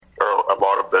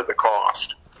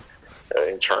cost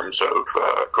in terms of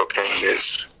cocaine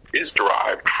is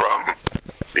derived from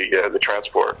the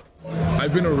transport.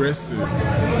 I've been arrested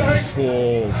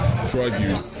for drug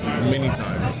use many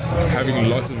times, having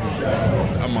lots of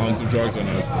amounts of drugs on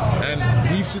us, and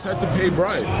we've just had to pay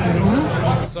bribe.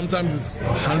 Sometimes it's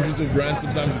hundreds of rands,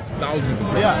 sometimes it's thousands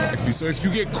of rands. Yeah. So if you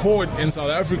get caught in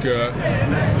South Africa,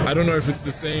 I don't know if it's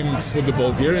the same for the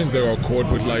Bulgarians that are caught,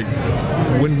 but like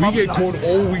when we get caught,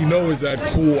 all we know is that,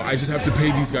 cool, I just have to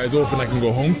pay these guys off and I can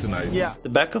go home tonight. Yeah. The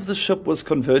back of the ship was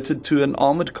converted to an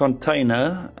armored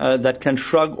container that can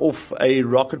shrug off a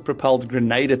rocket-propelled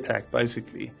grenade attack,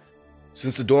 basically.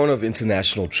 Since the dawn of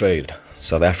international trade,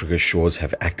 South Africa's shores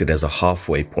have acted as a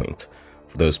halfway point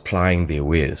for those plying their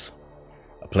wares,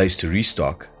 a place to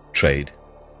restock, trade,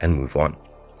 and move on.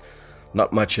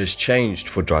 Not much has changed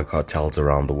for drug cartels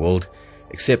around the world,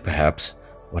 except perhaps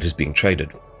what is being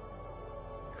traded.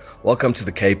 Welcome to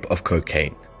the Cape of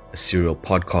Cocaine, a serial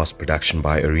podcast production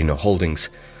by Arena Holdings,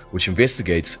 which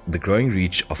investigates the growing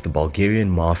reach of the Bulgarian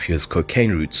mafia's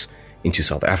cocaine routes into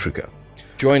South Africa.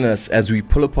 Join us as we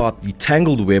pull apart the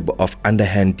tangled web of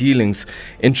underhand dealings,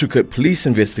 intricate police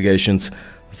investigations,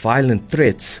 violent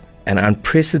threats, and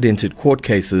unprecedented court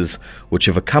cases which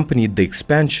have accompanied the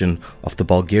expansion of the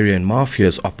Bulgarian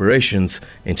mafia's operations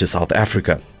into South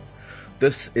Africa.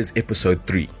 This is episode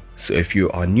 3, so if you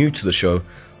are new to the show,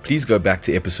 please go back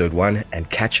to episode 1 and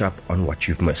catch up on what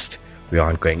you've missed. We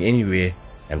aren't going anywhere,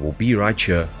 and we'll be right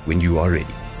here when you are ready.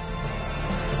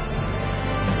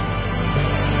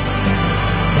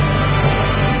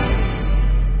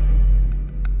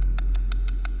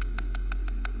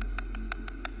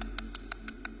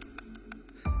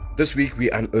 This week we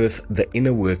unearth the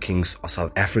inner workings of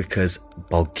South Africa's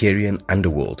Bulgarian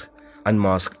underworld,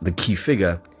 unmask the key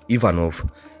figure, Ivanov,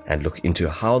 and look into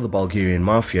how the Bulgarian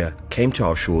mafia came to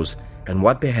our shores and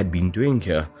what they had been doing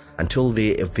here until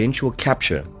their eventual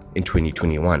capture in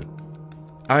 2021.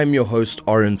 I'm your host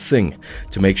Oren Singh.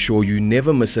 To make sure you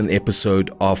never miss an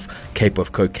episode of Cape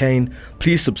of Cocaine,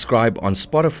 please subscribe on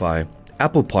Spotify,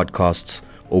 Apple Podcasts,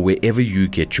 or wherever you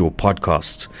get your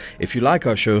podcasts. If you like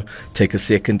our show, take a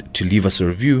second to leave us a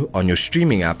review on your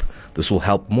streaming app. This will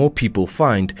help more people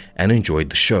find and enjoy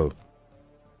the show.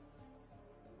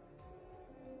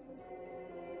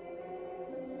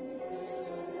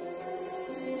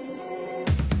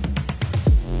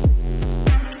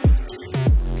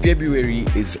 February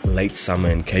is late summer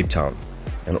in Cape Town,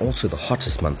 and also the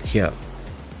hottest month here.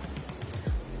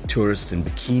 Tourists in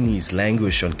bikinis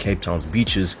languish on Cape Town's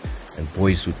beaches, and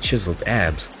boys with chiseled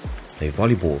abs play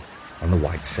volleyball on the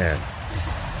white sand.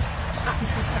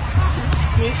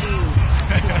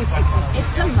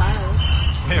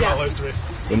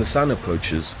 When the sun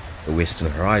approaches the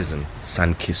western horizon,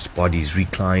 sun-kissed bodies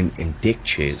recline in deck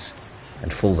chairs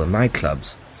and fill the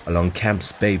nightclubs along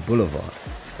Camps Bay Boulevard,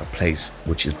 a place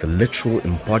which is the literal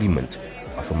embodiment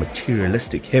of a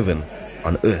materialistic heaven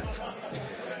on earth.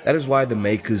 That is why the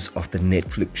makers of the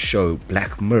Netflix show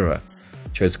Black Mirror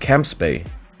chose Camps Bay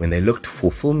when they looked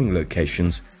for filming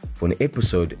locations for an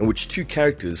episode in which two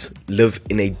characters live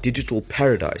in a digital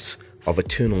paradise of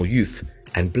eternal youth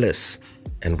and bliss,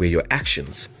 and where your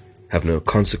actions have no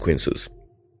consequences.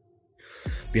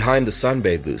 Behind the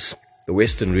sunbathers, the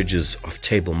western ridges of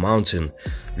Table Mountain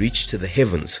reach to the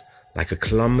heavens like a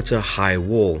kilometer-high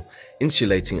wall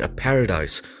insulating a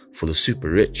paradise for the super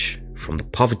rich from the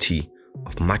poverty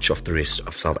of much of the rest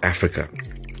of South Africa.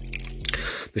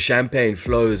 The champagne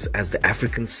flows as the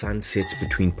African sun sets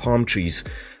between palm trees,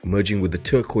 merging with the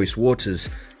turquoise waters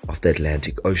of the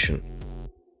Atlantic Ocean.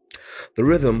 The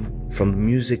rhythm from the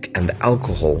music and the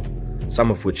alcohol, some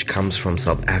of which comes from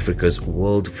South Africa's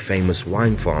world-famous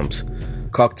wine farms,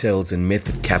 cocktails and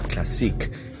method cap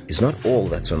classique, is not all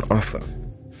that's on offer.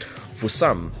 For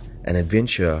some, an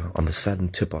adventure on the southern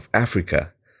tip of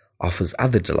Africa offers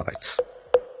other delights.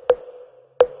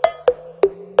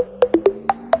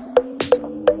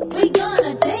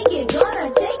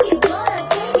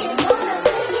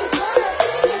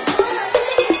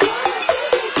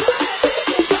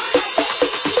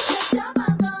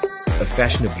 A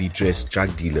fashionably dressed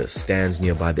drug dealer stands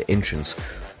nearby the entrance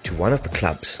to one of the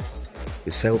clubs.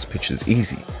 His sales pitch is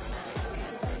easy.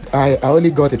 I only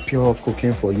got a pure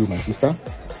cocaine for you, my sister.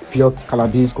 Pure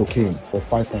cannabis cocaine for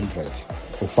 500.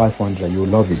 For 500, you'll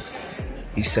love it.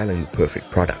 He's selling the perfect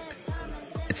product.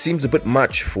 It seems a bit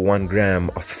much for 1 gram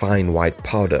of fine white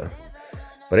powder,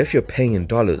 but if you're paying in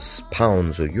dollars,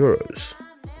 pounds, or euros,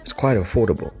 it's quite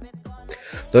affordable.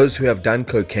 Those who have done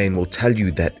cocaine will tell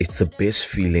you that it's the best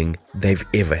feeling they've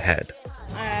ever had.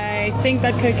 I think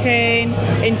that cocaine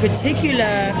in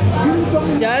particular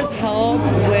does help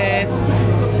with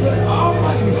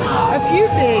a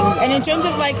And in terms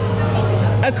of like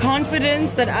a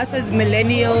confidence that us as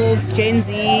millennials, Gen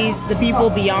Zs, the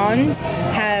people beyond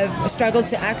have struggled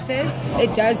to access,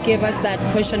 it does give us that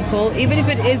push and pull, even if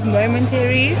it is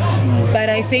momentary. But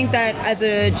I think that as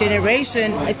a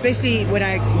generation, especially when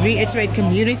I reiterate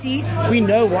community, we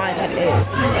know why that is.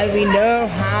 And we know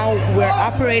how we're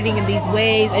operating in these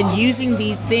ways and using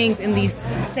these things in these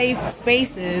safe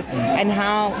spaces, and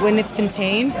how when it's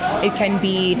contained, it can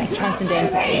be like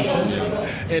transcendental.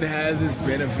 It has its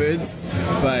benefits,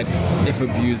 but if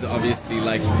abused, obviously,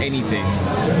 like anything,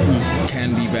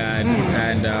 can be bad.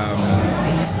 And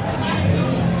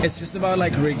it's just about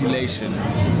like regulation,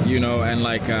 you know, and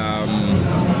like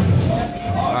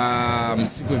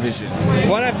supervision.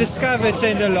 What I've discovered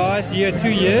in the last year, 2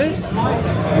 years,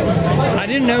 I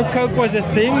didn't know Coke was a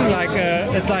thing,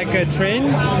 it's like a trend.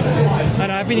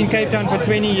 And I've been in Cape Town for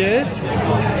 20 years,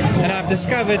 and I've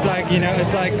discovered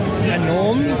it's like a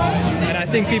norm, and I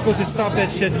think people should stop that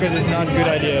shit because it's not a good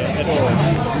idea at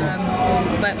all.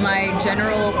 But my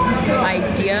general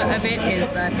idea of it is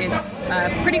that it's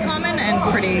pretty common and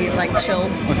pretty like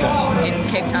chilled in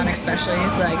Cape Town, especially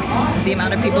like the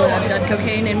amount of people who have done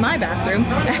cocaine in my bathroom.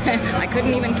 I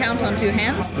couldn't even count on two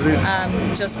hands,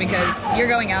 just because you're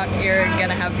going out, you're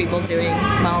gonna have people doing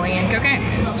Molly and cocaine.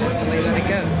 It's just the way that it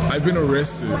goes. I've been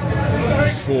arrested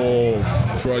for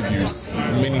drug use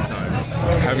many times,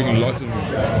 having lots of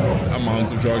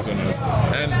amounts of drugs on us,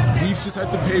 and we've just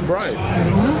had to pay bribe.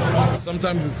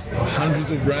 Sometimes it's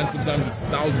hundreds of rands, sometimes it's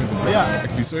thousands of rands.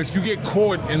 Yeah. So if you get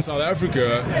caught in South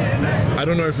Africa, I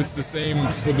don't know if it's the same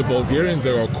for the Bulgarians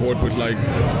that are caught, but like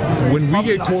when we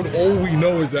get caught, all we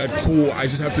know is that, cool, I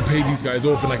just have to pay these guys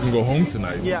off and I can go home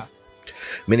tonight. Yeah.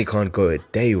 Many can't go a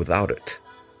day without it.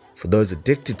 For those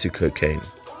addicted to cocaine,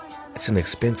 it's an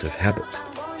expensive habit.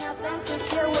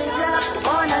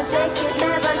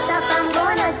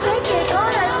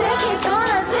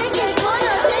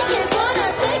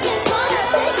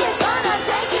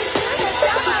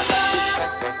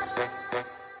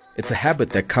 It's a habit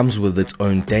that comes with its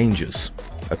own dangers.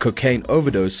 A cocaine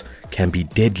overdose can be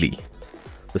deadly.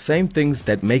 The same things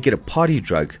that make it a party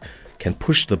drug can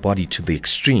push the body to the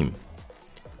extreme.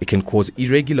 It can cause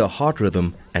irregular heart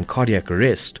rhythm and cardiac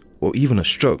arrest, or even a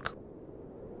stroke.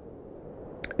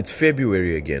 It's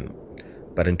February again,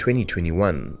 but in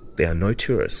 2021, there are no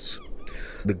tourists.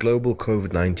 The global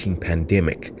COVID-19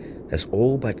 pandemic has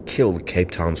all but killed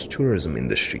Cape Town's tourism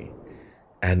industry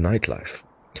and nightlife,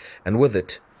 and with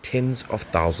it, tens of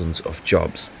thousands of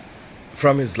jobs.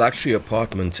 From his luxury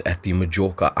apartment at the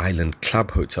Majorca Island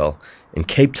Club Hotel in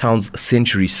Cape Town's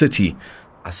Century City,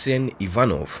 Arsen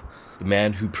Ivanov, the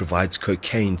man who provides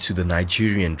cocaine to the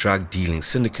Nigerian drug dealing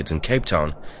syndicate in Cape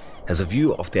Town, has a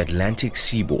view of the Atlantic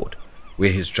seaboard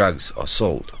where his drugs are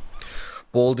sold.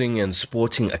 Balding and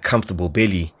sporting a comfortable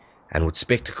belly and with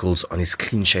spectacles on his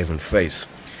clean-shaven face,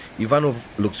 Ivanov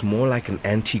looks more like an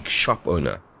antique shop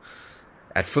owner.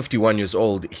 At 51 years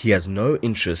old, he has no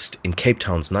interest in Cape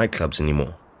Town's nightclubs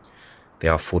anymore. They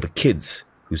are for the kids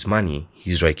whose money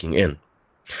he's raking in.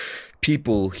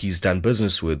 People he's done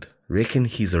business with reckon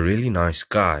he's a really nice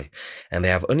guy and they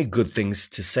have only good things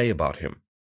to say about him.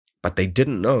 But they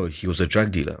didn't know he was a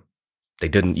drug dealer. They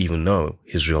didn't even know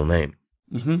his real name.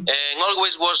 Mm-hmm. And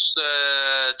always was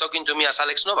talking to me as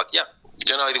Alex Novak, yeah.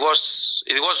 You know, it was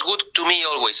good to me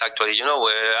always, actually. You know,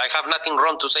 I have nothing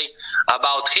wrong to say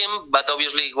about him, but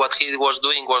obviously what he was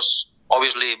doing was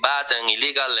obviously bad and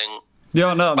illegal.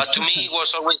 But to me, he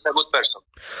was always a good person.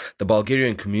 The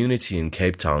Bulgarian community in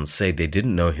Cape Town say they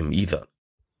didn't know him either.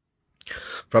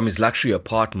 From his luxury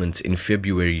apartment in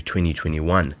February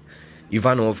 2021,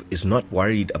 Ivanov is not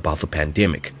worried about the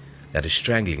pandemic that is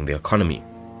strangling the economy.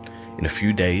 In a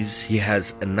few days, he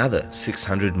has another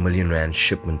 600 million rand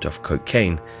shipment of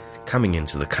cocaine coming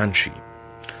into the country.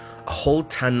 A whole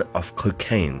ton of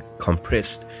cocaine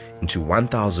compressed into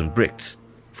 1,000 bricks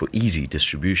for easy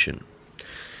distribution.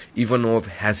 Ivanov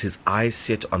has his eyes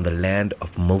set on the land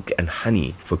of milk and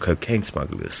honey for cocaine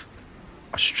smugglers,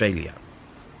 Australia.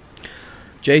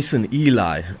 Jason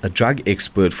Eli, a drug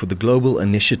expert for the Global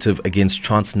Initiative Against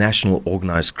Transnational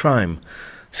Organized Crime,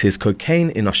 says cocaine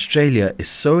in Australia is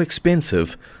so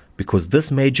expensive because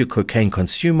this major cocaine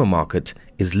consumer market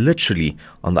is literally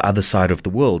on the other side of the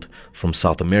world from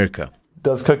South America.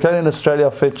 Does cocaine in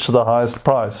Australia fetch the highest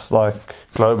price, like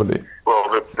globally?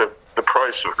 Well, the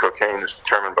price of cocaine is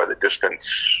determined by the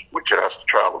distance which it has to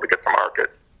travel to get to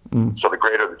market. So the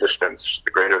greater the distance,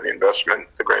 the greater the investment,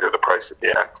 the greater the price at the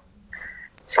end.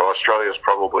 So Australia is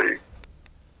probably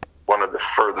one of the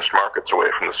furthest markets away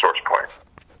from the source point.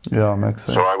 Yeah, makes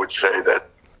sense. So I would say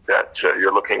that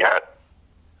you're looking at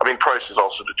I mean, price is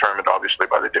also determined, obviously,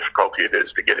 by the difficulty it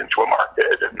is to get into a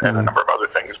market and a number of other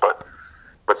things.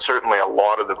 But certainly a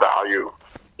lot of the value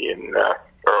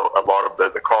or a lot of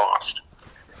the cost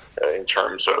in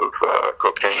terms of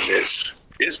cocaine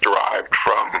is derived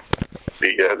from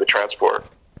the transport,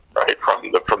 right?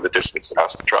 From the distance it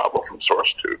has to travel from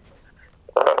source to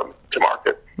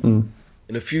market.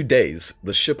 In a few days,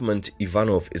 the shipment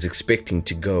Ivanov is expecting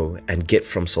to go and get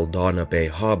from Saldanha Bay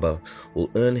Harbour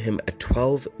will earn him a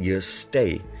 12-year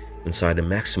stay inside a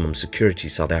maximum security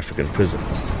South African prison.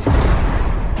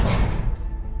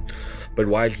 But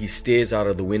while he stares out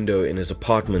of the window in his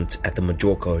apartment at the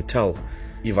Majorca Hotel,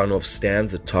 Ivanov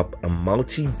stands atop a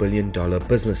multi-billion-dollar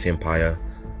business empire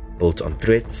built on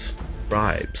threats,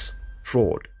 bribes,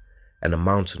 fraud, and a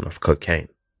mountain of cocaine.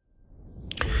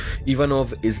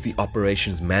 Ivanov is the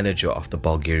operations manager of the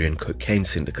Bulgarian cocaine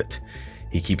syndicate.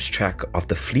 He keeps track of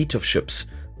the fleet of ships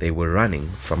they were running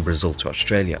from Brazil to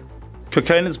Australia.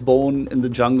 Cocaine is born in the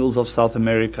jungles of South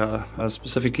America,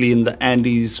 specifically in the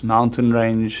Andes mountain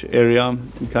range area,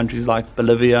 in countries like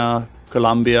Bolivia,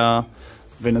 Colombia,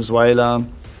 Venezuela.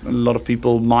 A lot of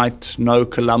people might know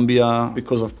Colombia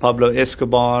because of Pablo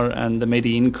Escobar and the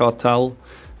Medellin cartel,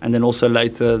 and then also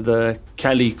later the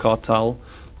Cali cartel.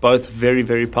 Both very,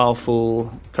 very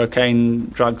powerful cocaine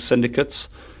drug syndicates.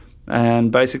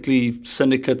 And basically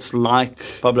syndicates like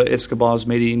Pablo Escobar's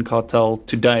Medellin cartel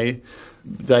today,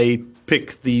 they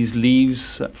pick these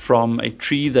leaves from a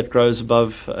tree that grows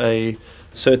above a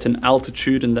certain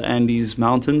altitude in the Andes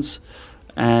mountains,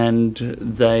 and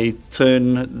they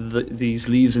turn these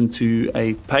leaves into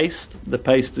a paste. The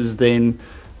paste is then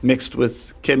mixed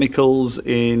with chemicals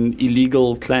in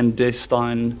illegal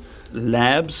clandestine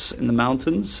labs in the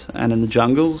mountains and in the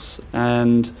jungles,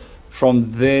 and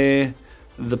from there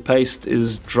the paste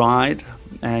is dried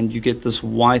and you get this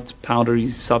white powdery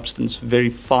substance, very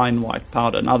fine white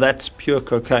powder. Now that's pure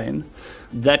cocaine.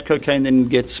 That cocaine then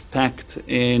gets packed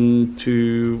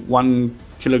into 1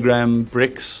 kilogram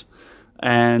bricks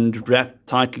and wrapped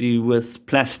tightly with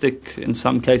plastic. In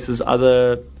some cases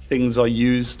other things are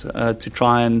used to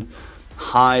try and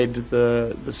hide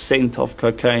the scent of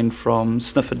cocaine from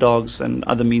sniffer dogs and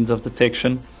other means of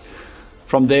detection.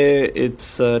 From there,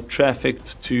 it's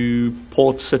trafficked to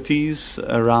port cities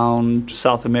around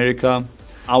South America.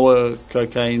 Our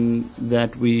cocaine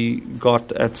that we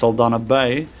got at Saldanha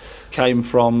Bay came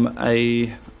from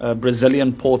a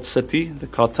Brazilian port city. The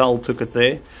cartel took it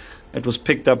there. It was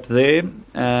picked up there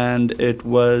and it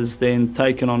was then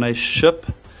taken on a ship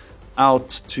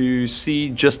out to sea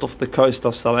just off the coast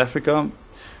of South Africa,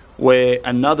 where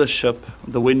another ship,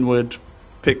 the Windward,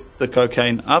 picked the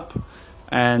cocaine up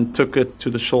and took it to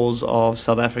the shores of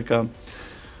South Africa.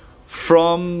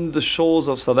 From the shores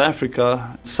of South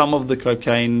Africa, some of the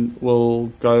cocaine will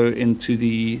go into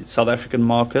the South African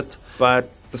market, but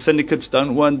the syndicates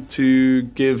don't want to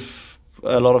give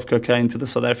a lot of cocaine to the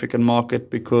South African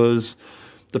market because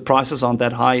the prices aren't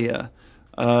that high here.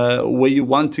 Where you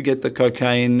want to get the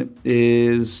cocaine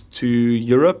is to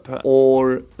Europe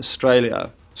or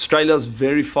Australia. Australia is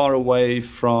very far away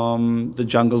from the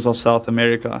jungles of South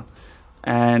America,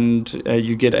 and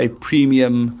you get a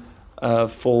premium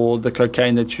for the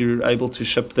cocaine that you're able to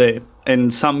ship there. In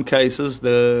some cases,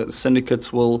 the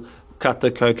syndicates will cut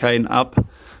the cocaine up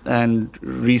and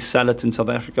resell it in South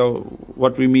Africa.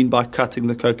 What we mean by cutting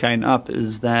the cocaine up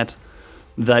is that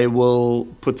they will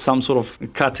put some sort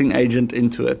of cutting agent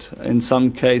into it. In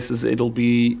some cases, it'll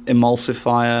be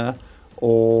emulsifier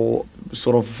or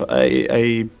sort of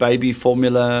a baby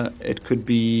formula. It could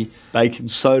be baking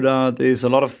soda. There's a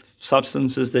lot of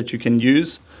substances that you can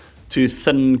use to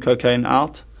thin cocaine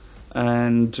out.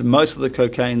 And most of the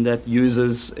cocaine that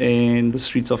users in the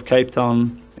streets of Cape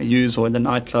Town use or in the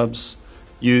nightclubs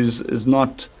use is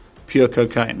not pure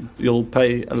cocaine. You'll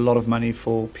pay a lot of money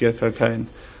for pure cocaine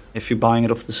if you're buying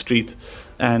it off the street,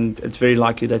 and it's very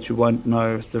likely that you won't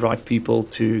know the right people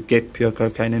to get pure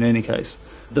cocaine in any case.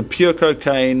 The pure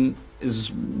cocaine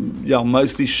is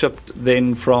mostly shipped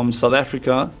then from South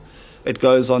Africa. It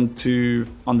goes on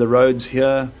the roads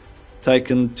here,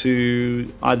 taken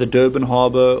to either Durban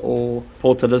Harbour or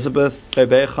Port Elizabeth,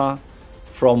 Gqeberha,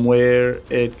 from where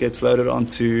it gets loaded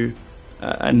onto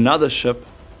another ship.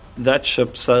 That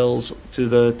ship sails to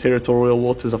the territorial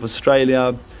waters of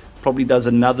Australia, probably does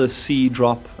another sea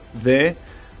drop there,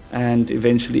 and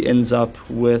eventually ends up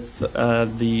with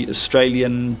the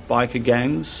Australian biker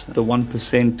gangs, the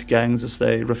 1% gangs as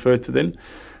they refer to them.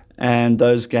 And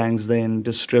those gangs then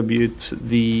distribute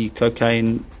the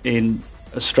cocaine in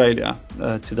Australia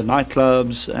to the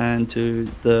nightclubs and to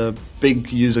the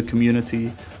big user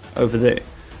community over there.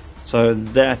 So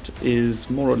that is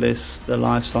more or less the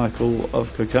life cycle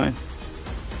of cocaine.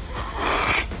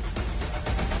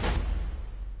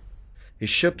 His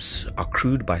ships are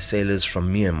crewed by sailors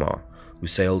from Myanmar who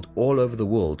sailed all over the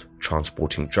world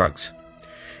transporting drugs.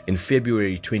 In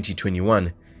February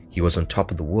 2021, he was on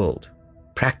top of the world,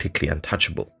 practically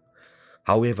untouchable.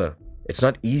 However, it's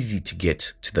not easy to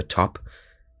get to the top,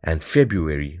 and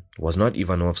February was not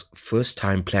Ivanov's first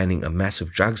time planning a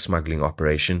massive drug smuggling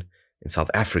operation in South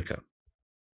Africa.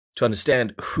 To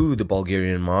understand who the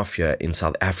Bulgarian mafia in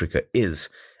South Africa is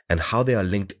and how they are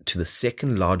linked to the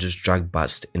second largest drug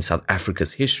bust in South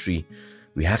Africa's history,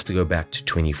 we have to go back to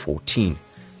 2014,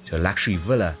 to a luxury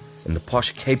villa in the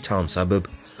posh Cape Town suburb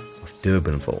of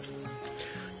Durbanville.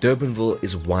 Durbanville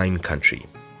is wine country.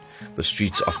 The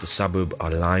streets of the suburb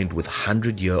are lined with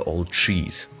 100-year-old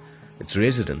trees. Its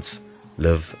residents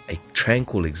live a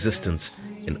tranquil existence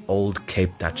in old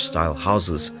Cape Dutch-style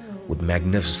houses with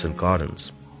magnificent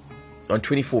gardens. On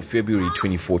 24 February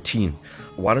 2014,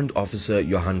 Warrant Officer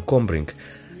Johan Kombrink,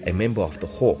 a member of the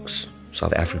Hawks,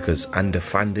 South Africa's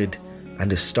underfunded,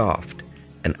 understaffed,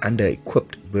 and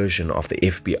under-equipped version of the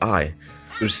FBI,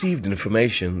 received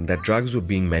information that drugs were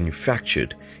being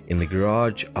manufactured in the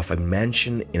garage of a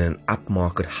mansion in an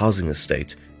upmarket housing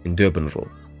estate in Durbanville.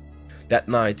 That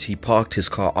night, he parked his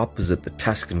car opposite the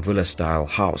Tuscan villa-style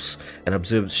house and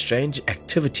observed strange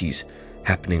activities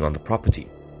happening on the property.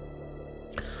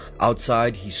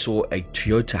 Outside, he saw a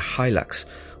Toyota Hilux,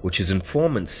 which his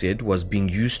informant said was being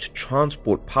used to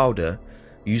transport powder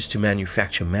used to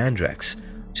manufacture Mandrax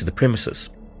to the premises.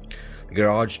 The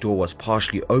garage door was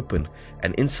partially open,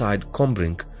 and inside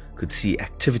Kombrink could see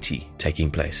activity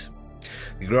taking place.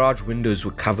 The garage windows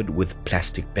were covered with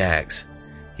plastic bags.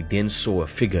 He then saw a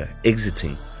figure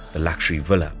exiting the luxury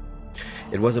villa.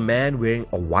 It was a man wearing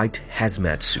a white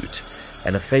hazmat suit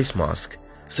and a face mask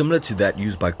similar to that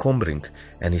used by Kombrink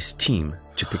and his team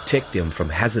to protect them from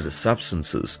hazardous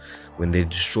substances when they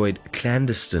destroyed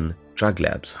clandestine drug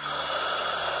labs.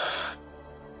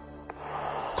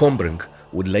 Kombrink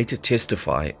would later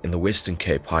testify in the Western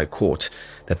Cape High Court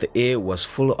that the air was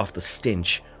full of the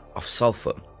stench of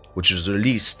sulfur, which was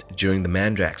released during the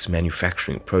Mandrax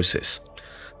manufacturing process.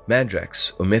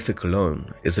 Mandrax, or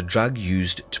methicillone, is a drug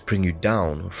used to bring you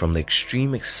down from the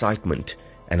extreme excitement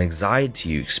and anxiety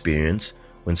you experience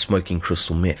when smoking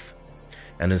crystal meth.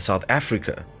 And in South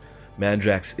Africa,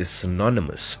 Mandrax is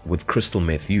synonymous with crystal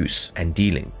meth use and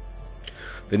dealing.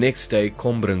 The next day,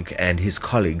 Kombrink and his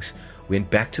colleagues went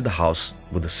back to the house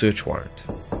with a search warrant.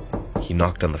 He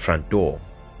knocked on the front door,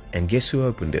 and guess who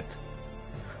opened it?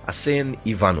 Arsen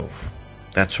Ivanov.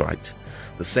 That's right,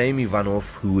 the same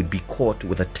Ivanov who would be caught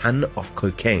with a ton of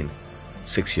cocaine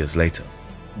 6 years later.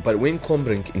 But when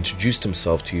Kombrink introduced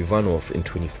himself to Ivanov in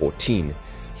 2014,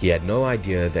 he had no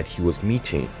idea that he was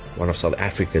meeting one of South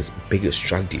Africa's biggest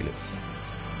drug dealers.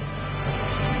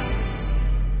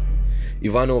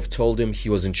 Ivanov told him he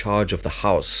was in charge of the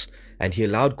house, and he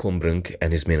allowed Kombrink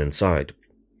and his men inside.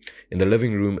 In the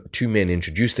living room, two men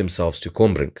introduced themselves to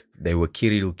Kombrink. They were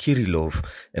Kirill Kirillov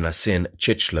and Arsen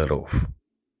Chechlarov.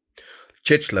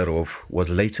 Chechlarov was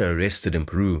later arrested in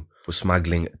Peru for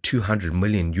smuggling $200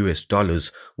 million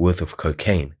worth of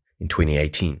cocaine in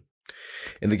 2018.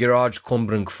 In the garage,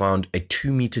 Kombrink found a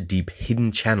 2-meter deep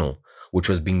hidden channel which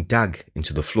was being dug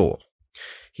into the floor.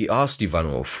 He asked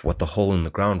Ivanov what the hole in the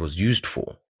ground was used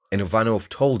for, and Ivanov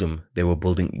told him they were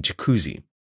building a jacuzzi.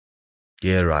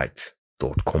 Yeah, right,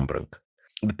 thought Kombrink.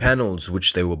 The panels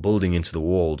which they were building into the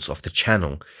walls of the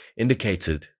channel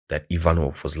indicated that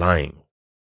Ivanov was lying.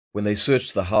 When they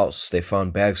searched the house, they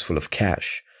found bags full of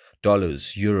cash,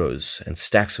 dollars, euros, and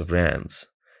stacks of rands.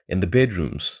 In the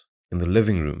bedrooms, in the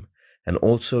living room, and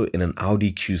also in an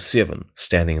Audi Q7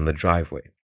 standing in the driveway.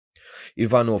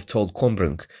 Ivanov told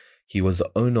Kombrink he was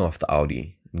the owner of the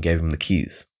Audi and gave him the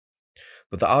keys.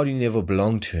 But the Audi never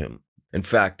belonged to him. In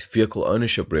fact, vehicle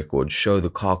ownership records show the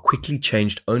car quickly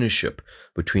changed ownership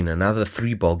between another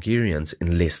 3 Bulgarians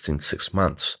in less than 6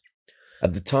 months.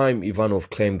 At the time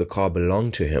Ivanov claimed the car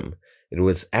belonged to him, it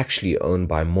was actually owned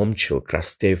by Momchil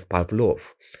Krastev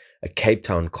Pavlov, a Cape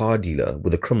Town car dealer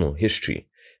with a criminal history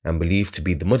and believed to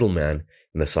be the middleman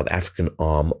in the South African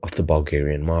arm of the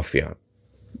Bulgarian mafia.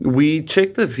 We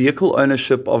checked the vehicle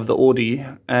ownership of the Audi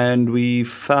and we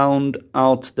found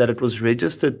out that it was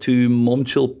registered to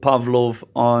Momchil Pavlov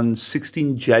on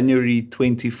 16 January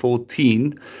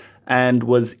 2014 and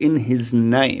was in his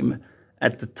name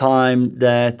at the time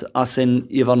that Arsen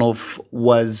Ivanov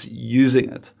was using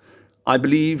it. I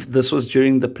believe this was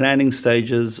during the planning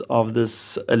stages of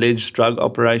this alleged drug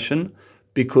operation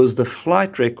because the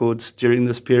flight records during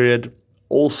this period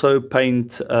also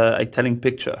paint a telling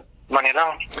picture.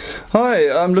 Manila. Hi,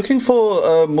 I'm looking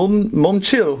for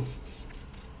Momchil.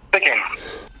 Speaking.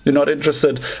 You're not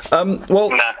interested. Well,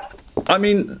 Nah. I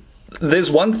mean, there's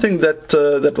one thing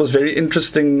that was very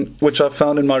interesting, which I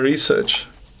found in my research,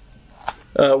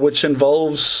 which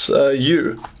involves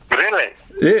you. Really?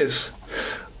 Yes.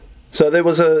 So there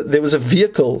was a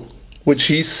vehicle which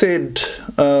he said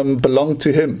belonged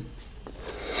to him.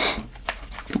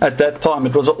 At that time,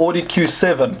 it was an Audi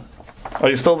Q7. Are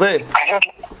you still there?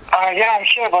 Yeah, I'm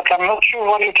sure, but I'm not sure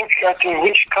what you took at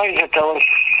which car is it.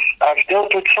 I've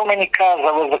dealt with so many cars.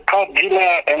 I was a car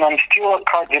dealer, and I'm still a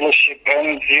car dealership.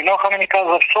 And you know how many cars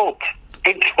I've sold?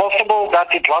 It's possible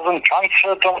that it wasn't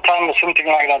transferred on time or something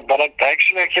like that, but I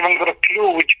haven't got a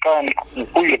clue which car and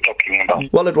who you're talking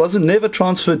about. Well, it wasn't never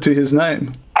transferred to his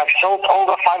name. I've sold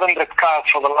over 500 cars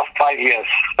for the last 5 years.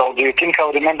 So do you think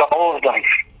I'll remember all of them?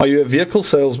 Are you a vehicle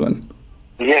salesman?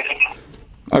 Yes.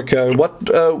 Okay.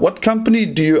 What company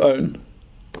do you own?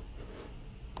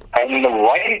 And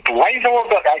why is all of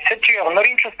that? I said to you, I'm not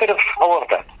interested in all of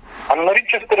that. I'm not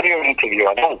interested in your interview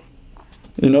at all.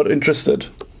 You're not interested?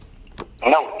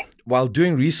 No. While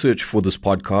doing research for this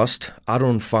podcast,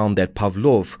 Aaron found that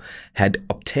Pavlov had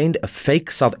obtained a fake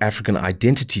South African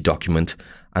identity document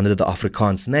under the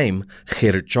Afrikaans name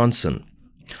Gerrit Johnson.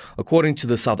 According to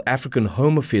the South African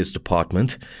Home Affairs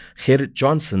Department, Gerrit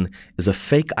Johnson is a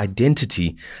fake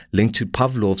identity linked to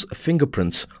Pavlov's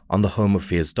fingerprints on the Home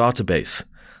Affairs database.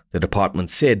 The department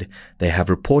said they have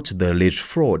reported the alleged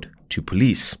fraud to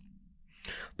police.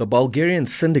 The Bulgarian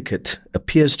syndicate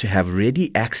appears to have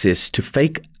ready access to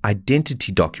fake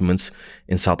identity documents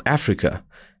in South Africa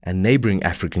and neighboring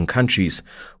African countries,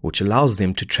 which allows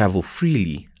them to travel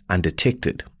freely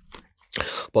undetected.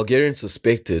 Bulgarians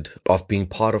suspected of being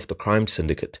part of the crime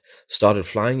syndicate started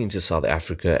flying into South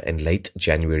Africa in late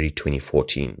January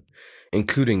 2014,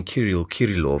 including Kirill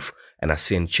Kirillov and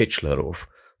Arsen Chechlarov,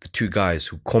 the two guys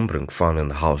who Kombrink found in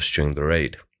the house during the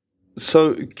raid.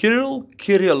 So Kirill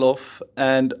Kirillov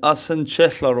and Arsen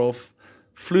Chechlarov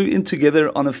flew in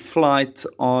together on a flight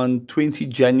on 20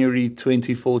 January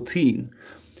 2014.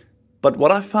 But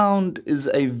what I found is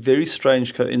a very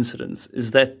strange coincidence,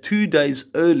 is that 2 days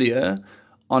earlier,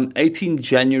 on 18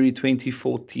 January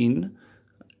 2014,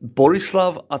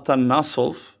 Borislav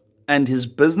Atanasov and his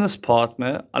business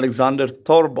partner, Alexander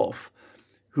Torbov,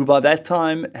 who by that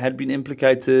time had been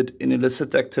implicated in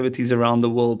illicit activities around the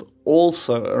world,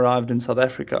 also arrived in South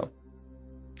Africa.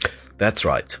 That's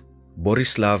right.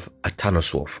 Borislav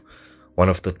Atanasov, one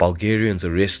of the Bulgarians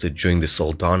arrested during the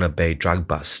Saldanha Bay drug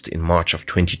bust in March of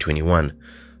 2021,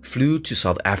 flew to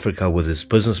South Africa with his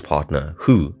business partner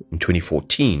who, in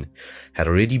 2014, had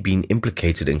already been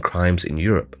implicated in crimes in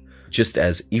Europe, just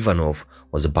as Ivanov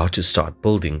was about to start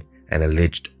building an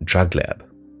alleged drug lab.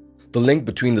 The link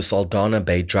between the Saldanha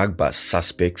Bay drug bust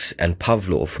suspects and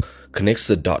Pavlov connects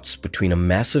the dots between a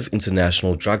massive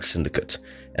international drug syndicate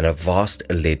and a vast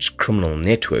alleged criminal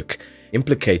network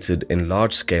implicated in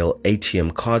large-scale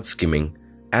ATM card skimming,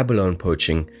 abalone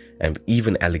poaching, and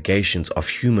even allegations of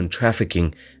human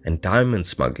trafficking and diamond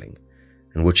smuggling,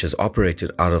 and which has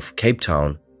operated out of Cape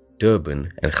Town,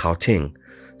 Durban, and Gauteng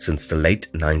since the late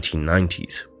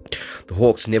 1990s. The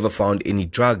Hawks never found any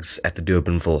drugs at the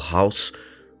Durbanville house,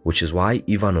 which is why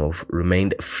Ivanov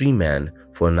remained a free man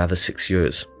for another 6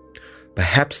 years.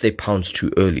 Perhaps they pounced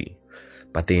too early,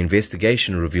 but the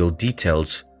investigation revealed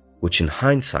details which in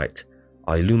hindsight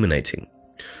are illuminating.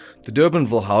 The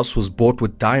Durbanville house was bought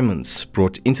with diamonds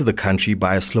brought into the country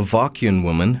by a Slovakian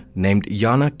woman named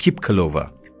Jana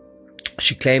Kipkalova.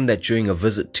 She claimed that during a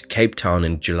visit to Cape Town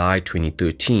in July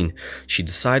 2013, she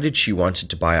decided she wanted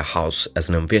to buy a house as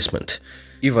an investment.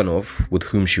 Ivanov, with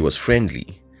whom she was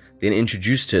friendly, then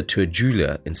introduced her to a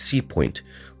jeweler in Sea Point,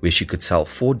 where she could sell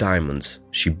 4 diamonds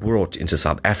she brought into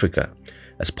South Africa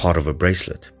as part of a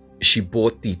bracelet. She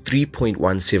bought the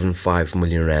 3.175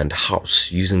 million rand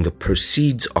house using the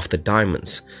proceeds of the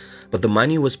diamonds, but the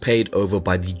money was paid over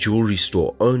by the jewelry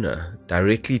store owner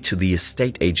directly to the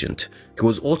estate agent, who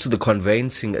was also the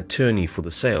conveyancing attorney for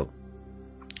the sale.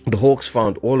 The Hawks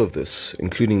found all of this,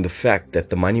 including the fact that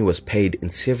the money was paid in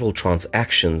several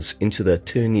transactions into the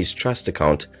attorney's trust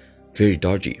account, very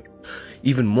dodgy.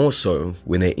 Even more so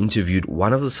when they interviewed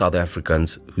one of the South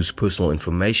Africans whose personal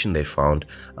information they found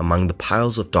among the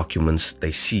piles of documents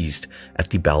they seized at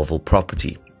the Belleville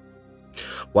property.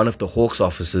 One of the Hawks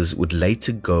officers would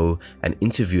later go and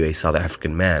interview a South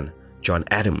African man, John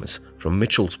Adams, from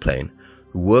Mitchell's Plain,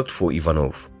 who worked for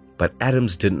Ivanov, but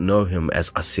Adams didn't know him as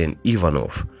Arsen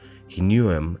Ivanov. He knew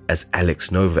him as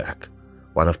Alex Novak,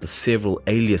 one of the several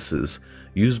aliases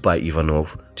used by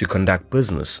Ivanov to conduct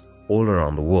business all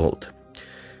around the world.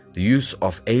 The use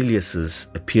of aliases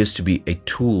appears to be a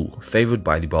tool favored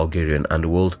by the Bulgarian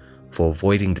underworld for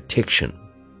avoiding detection.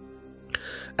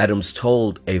 Adams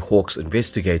told a Hawks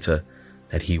investigator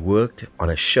that he worked on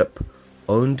a ship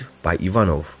owned by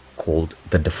Ivanov called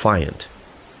the Defiant.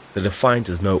 The Defiant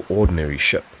is no ordinary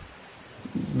ship.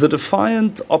 The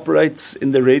Defiant operates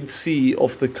in the Red Sea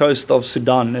off the coast of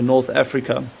Sudan in North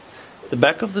Africa. The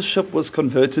back of the ship was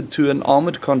converted to an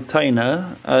armored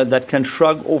container that can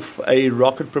shrug off a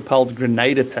rocket-propelled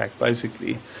grenade attack,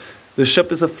 basically. The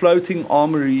ship is a floating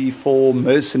armory for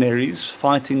mercenaries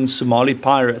fighting Somali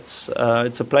pirates.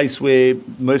 It's a place where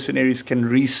mercenaries can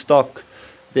restock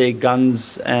their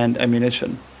guns and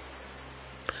ammunition.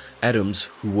 Adams,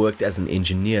 who worked as an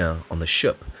engineer on the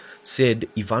ship, said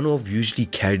Ivanov usually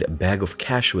carried a bag of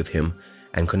cash with him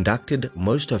and conducted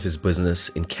most of his business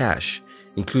in cash,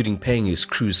 including paying his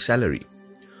crew's salary.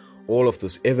 All of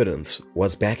this evidence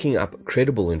was backing up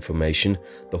credible information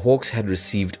the Hawks had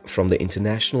received from the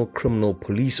International Criminal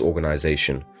Police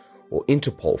Organization, or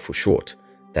Interpol for short,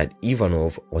 that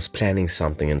Ivanov was planning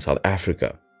something in South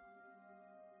Africa.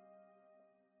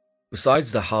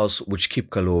 Besides the house which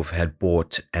Kipkalov had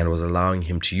bought and was allowing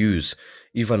him to use,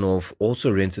 Ivanov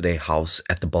also rented a house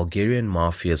at the Bulgarian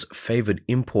Mafia's favored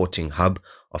importing hub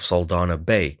of Saldanha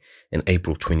Bay in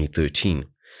April 2013.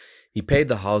 He paid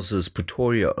the house's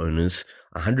Pretoria owners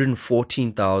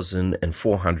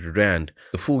 114,400 rand,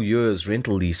 the full year's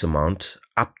rental lease amount,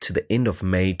 up to the end of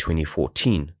May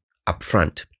 2014, up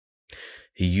front.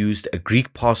 He used a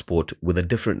Greek passport with a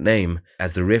different name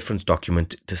as the reference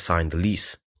document to sign the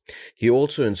lease. He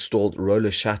also installed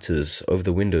roller shutters over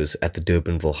the windows at the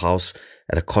Durbanville house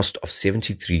at a cost of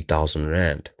 73,000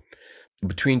 rand.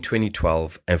 Between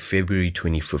 2012 and February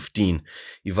 2015,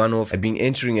 Ivanov had been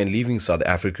entering and leaving South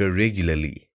Africa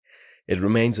regularly. It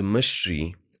remains a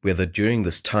mystery whether during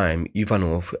this time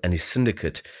Ivanov and his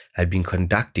syndicate had been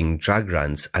conducting drug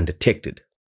runs undetected.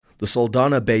 The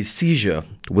Saldanha Bay seizure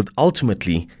would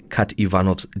ultimately cut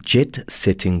Ivanov's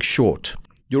jet-setting short.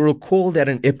 You'll recall that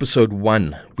in episode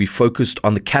 1, we focused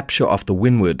on the capture of the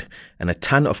Windward and a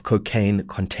ton of cocaine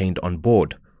contained on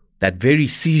board. That very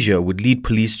seizure would lead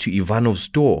police to Ivanov's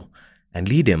door and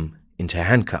lead him into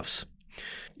handcuffs.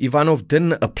 Ivanov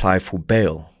didn't apply for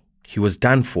bail. He was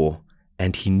done for,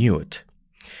 and he knew it.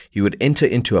 He would enter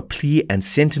into a plea and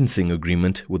sentencing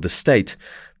agreement with the state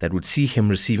that would see him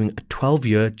receiving a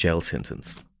 12-year jail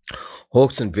sentence.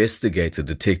 Hawks investigator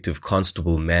Detective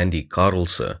Constable Mandy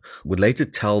Karlse would later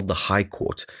tell the High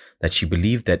Court that she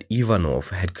believed that Ivanov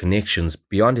had connections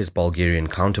beyond his Bulgarian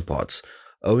counterparts,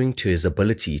 owing to his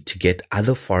ability to get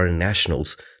other foreign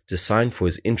nationals to sign for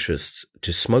his interests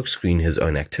to smokescreen his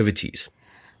own activities.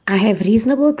 I have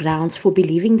reasonable grounds for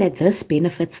believing that this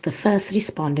benefits the first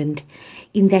respondent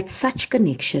in that such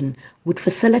connection would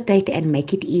facilitate and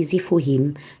make it easy for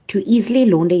him to easily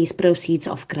launder his proceeds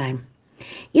of crime.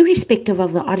 Irrespective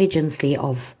of the origins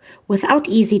thereof, without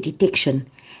easy detection,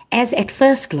 as at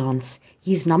first glance,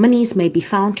 his nominees may be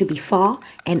found to be far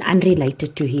and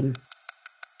unrelated to him.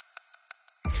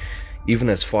 Even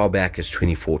as far back as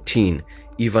 2014,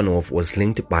 Ivanov was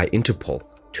linked by Interpol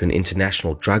to an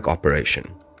international drug operation.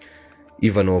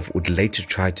 Ivanov would later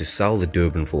try to sell the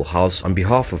Durbanville house on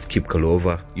behalf of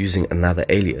Kipkalova using another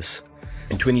alias.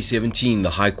 In 2017, the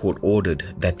High Court ordered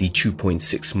that the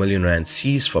 2.6 million rand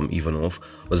seized from Ivanov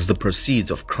was the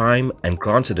proceeds of crime and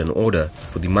granted an order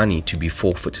for the money to be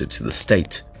forfeited to the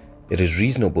state. It is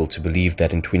reasonable to believe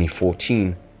that in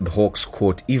 2014, the Hawks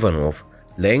caught Ivanov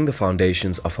laying the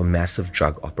foundations of a massive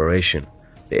drug operation.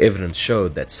 The evidence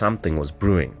showed that something was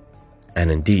brewing, and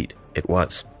indeed it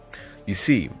was. You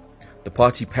see, the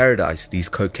party paradise these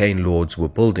cocaine lords were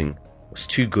building was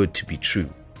too good to be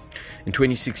true. In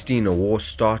 2016, a war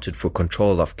started for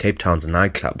control of Cape Town's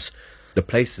nightclubs, the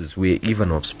places where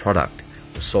Ivanov's product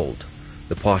was sold.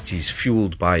 The parties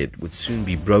fueled by it would soon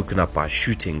be broken up by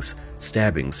shootings,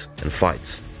 stabbings, and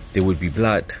fights. There would be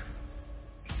blood,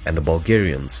 and the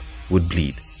Bulgarians would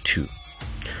bleed too.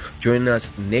 Join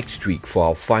us next week for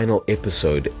our final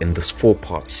episode in this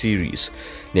 4-part series.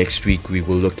 Next week we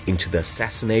will look into the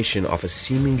assassination of a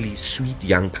seemingly sweet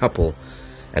young couple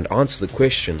and answer the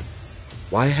question,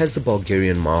 why has the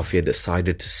Bulgarian Mafia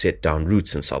decided to set down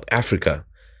roots in South Africa,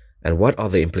 and what are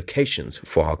the implications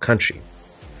for our country?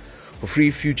 For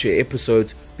free future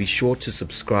episodes, be sure to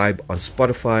subscribe on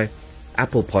Spotify,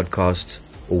 Apple Podcasts,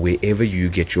 or wherever you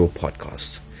get your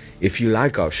podcasts. If you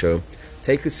like our show,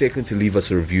 take a second to leave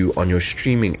us a review on your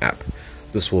streaming app.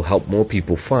 This will help more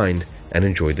people find and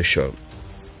enjoy the show.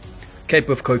 Cape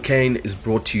of Cocaine is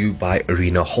brought to you by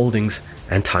Arena Holdings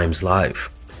and Times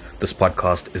Live. This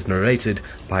podcast is narrated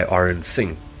by Arun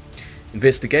Singh.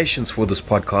 Investigations for this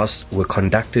podcast were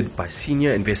conducted by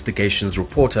Senior Investigations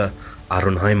Reporter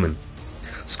Aaron Hyman.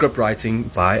 Script writing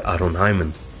by Aaron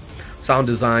Hyman. Sound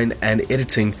design and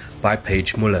editing by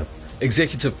Paige Muller.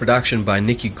 Executive production by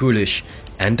Nikki Gulish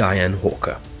and Diane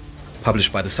Hawker.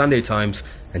 Published by the Sunday Times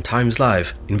and Times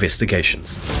Live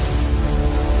Investigations.